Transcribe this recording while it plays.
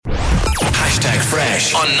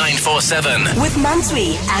Fresh on 947. With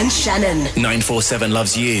Mansui and Shannon. 947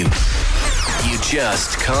 loves you. You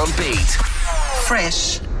just can't beat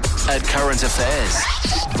Fresh at Current Affairs.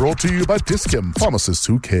 Brought to you by Dis-Chem, pharmacists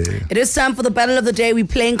who care. It is time for the battle of the day. We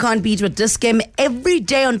playing Can't Beat with Dis-Chem every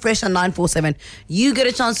day on Fresh on 947. You get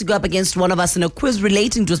a chance to go up against one of us in a quiz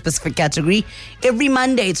relating to a specific category. Every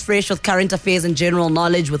Monday, it's Fresh with current affairs and general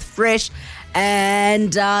knowledge with Fresh.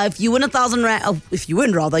 And if you win 1,000 rand, if you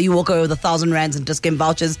win rather, you walk away with 1,000 rands and Dis-Chem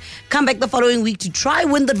vouchers. Come back the following week to try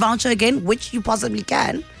win that voucher again, which you possibly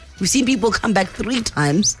can. We've seen people come back 3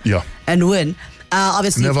 times and win.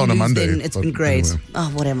 Obviously, never if you on a lose, Monday, then it's been great. Anyway. Oh,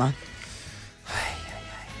 whatever.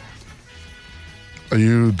 Are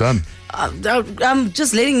you done? I'm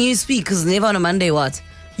just letting you speak because never on a Monday. What?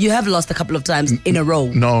 You have lost a couple of times in a row.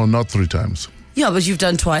 No, not 3 times. Yeah, but you've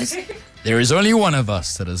done twice. There is only one of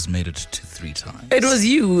us that has made it to 3 times. It was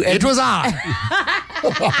you. It was I.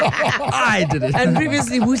 I did it. And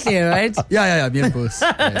previously Buhle, right? Yeah, me and Boss.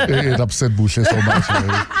 It upset Buhle so much.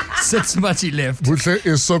 6 months he left. Buhle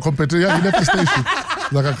is so competitive. Yeah, he left the station.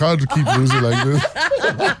 Like, I can't keep losing like this.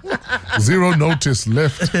 0 notice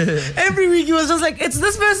left. Every week he was just like, it's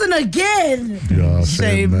this person again. Yeah,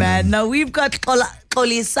 shame, man. Now we've got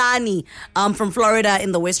Xolisani from Florida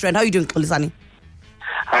in the West Rand. How are you doing, Xolisani?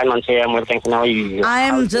 Hi, Nancy. I'm well, thanks. How are you?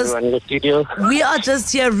 I'm just in the studio. We are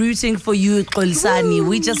just here rooting for you, Xolisani.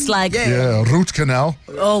 We just like... Yeah, root canal.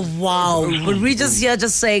 Oh, wow. But we just here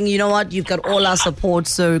just saying, you know what? You've got all our support,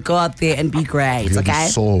 so go out there and be great, okay?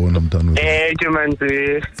 So when I'm done with it. Thank you,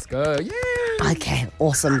 Nancy. Let's go. Yeah. Okay,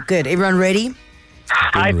 awesome. Good. Everyone ready?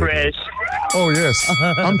 Hi, Fresh. Oh, yes.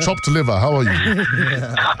 I'm chopped liver. How are you?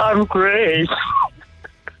 I'm great.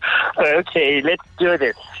 Okay, let's do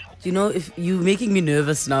this. You know, if you're making me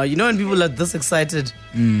nervous now. You know when people are this excited?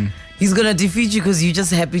 He's going to defeat you because you're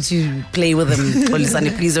just happy to play with him.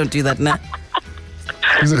 Xolisani, please don't do that now.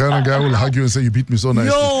 He's the kind of guy who will hug you and say, you beat me so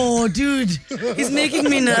nicely. Yo, dude. He's making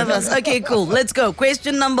me nervous. Okay, cool. Let's go.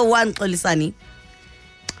 Question number 1, Xolisani.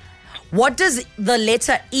 What does the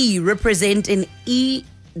letter E represent in E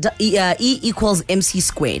equals MC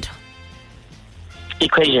squared?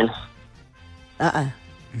 Equation.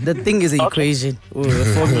 The thing is an equation. Ooh, a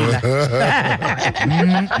formula.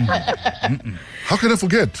 How can I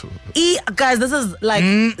forget? E, guys, this is like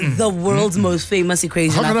the world's most famous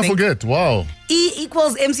equation. How can I think. forget? Wow. E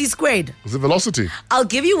equals MC squared. Is it velocity? I'll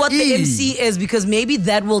give you what the MC is because maybe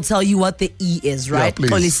that will tell you what the E is, right? Yeah,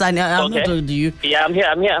 please. Xolisani, I'm not talking to you. Yeah, I'm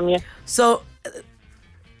here. So,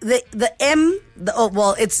 the M,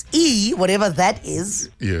 it's E, whatever that is.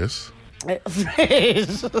 Yes.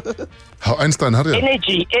 How Einstein, hurry up.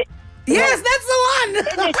 Energy. Yes, that's the one.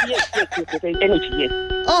 Energy, yes.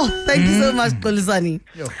 Oh, thank you so much, Xolisani.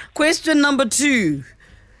 Question number 2.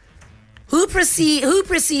 Who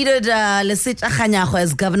preceded Lesetja Kganyago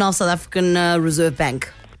as governor of South African Reserve Bank?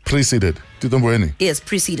 Preceded. Tito Mboweni. Yes,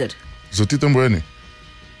 preceded. So Tito Mboweni.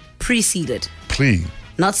 Preceded.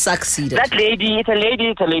 Not succeeded. That lady, it's a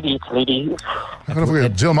lady. How can I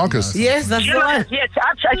forget? Jill Marcus. Yes, that's the one. Yes,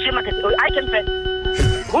 I can say.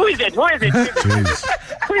 Who is it? Jeez.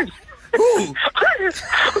 Who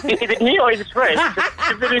is it me or is it Fresh?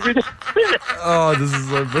 Oh, this is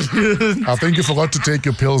so brilliant. I think you forgot to take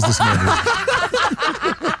your pills this morning.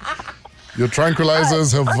 Your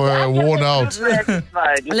tranquilizers have worn out.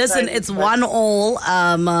 Listen, it's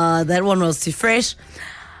 1-1. That one was too fresh.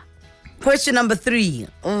 Question number 3.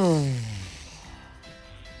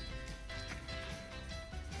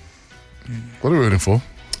 What are we waiting for?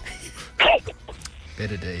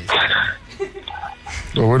 Better days.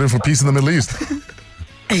 We're waiting for peace in the Middle East.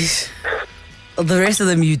 The rest of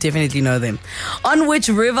them, you definitely know them. On which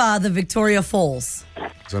river the Victoria falls?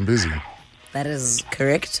 Zambezi. That is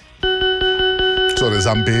correct. Sorry,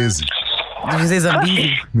 Zambezi. Did you say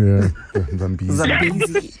Zambezi? Yeah,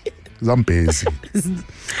 Zambezi. Zambezi.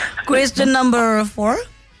 Question number 4.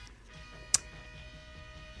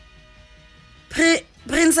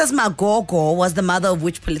 Princess Magogo was the mother of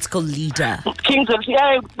which political leader? King James.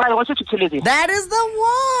 Yeah, I wanted to tell you this. That is the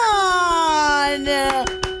one.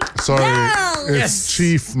 Sorry, No. it's Yes.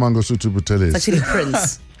 Chief Mangosuthu Buthelezi. It's actually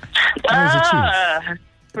Prince. Yeah.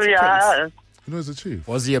 You know, he's a chief.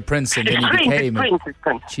 Was he a prince and then It's he Prince. became a It's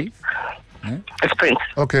Prince. chief? It's Prince.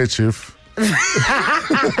 Okay, Chief.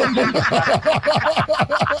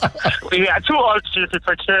 We are too old to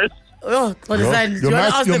purchase. Oh, what is that? Do you Your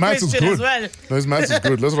want to ask the maths is question good. as well? No, his maths is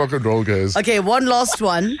good. Let's rock and roll, guys. Okay, one last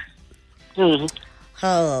one. Mm-hmm.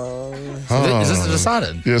 Oh. Is this the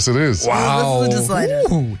decided? Yes, it is. Wow. This is the decider.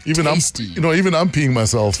 Ooh, Even tasty. I'm peeing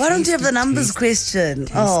myself. Why don't you have the numbers question?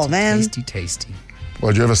 Oh, man. Tasty.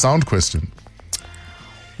 Well, do you have a sound question?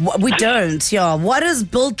 We don't, yeah. What is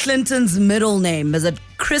Bill Clinton's middle name? Is it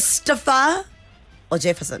Christopher or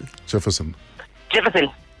Jefferson? Jefferson. Jefferson.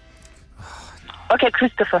 Okay,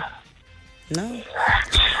 Christopher. No.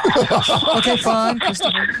 Okay, fine.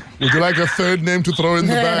 Would you like a third name to throw in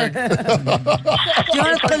the bag?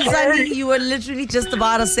 Jonathan, you were literally just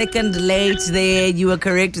about a second late there. You were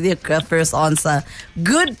correct with your first answer.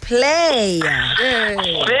 Good play.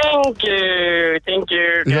 Thank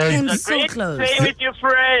you. Yeah, I'm It's a so great close. play with you,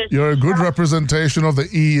 Fresh. You're a good representation of the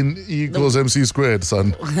E in E equals MC squared,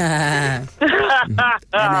 son.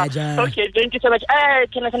 Imagine. Okay, thank you so much.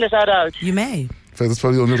 Can I send a shout out? You may. That's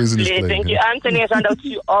probably the only reason he's Please, playing. thank you. I'm sending a shout out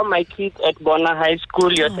to all my kids at Bona High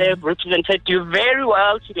School. Yourself represented you very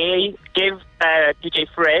well today. Give DJ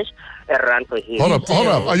Fresh a run for him. Hold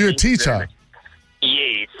up. Are you a teacher?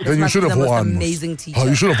 Yes. Then you must should be have the most won. amazing teacher. Oh,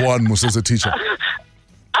 you should have won, Mus, as a teacher.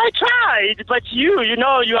 I tried, but you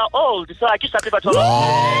are old, so I keep happy about all.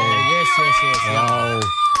 Yes. Wow.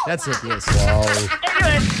 That's it, yes. Wow.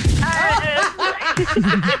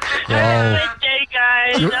 Anyway, Wow. okay,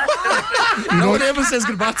 guys. No one ever says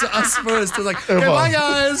goodbye to us first. They're like, okay, Ever. bye,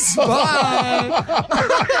 guys. Bye.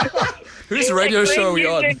 Whose radio show are we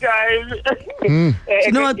on? Guys. You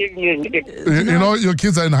know what? You know, your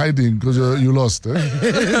kids are in hiding because you lost, eh? No.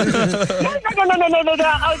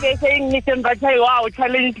 Out there saying Mr. Mbatai, wow,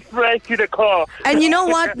 challenge Fresh to the core. And you know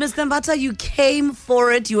what, Mr. Mbata, you came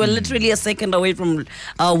for it. You were literally a second away from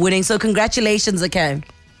winning. So congratulations, okay?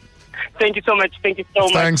 Thank you so much.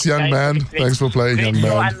 Thanks, young man. Thanks for playing, young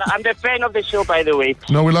man. I'm the fan of the show, by the way.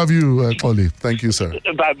 No, we love you, Ollie. Thank you, sir.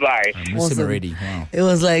 Bye-bye. I miss him Awesome. already. Wow. It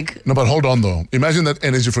was like, No, but hold on, though. Imagine that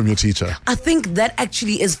energy from your teacher. I think that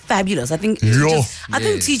actually is fabulous. I think Yo.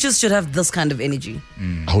 teachers should have this kind of energy.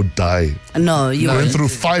 I would die. No, you Went through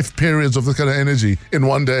 5 periods of this kind of energy in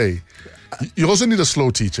one day. You also need a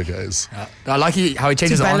slow teacher, guys. I like how he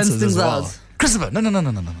changes To the balance answers things as well. out. Christopher. No.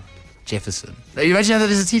 Jefferson. You imagine that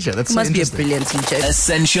as a teacher. That's so must be a interesting. brilliant teacher.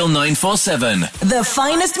 Essential 947. The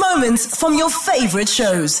finest moments from your favorite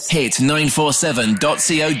shows. Hit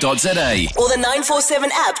 947.co.za. Or the 947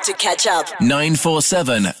 app to catch up.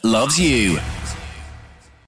 947 loves you.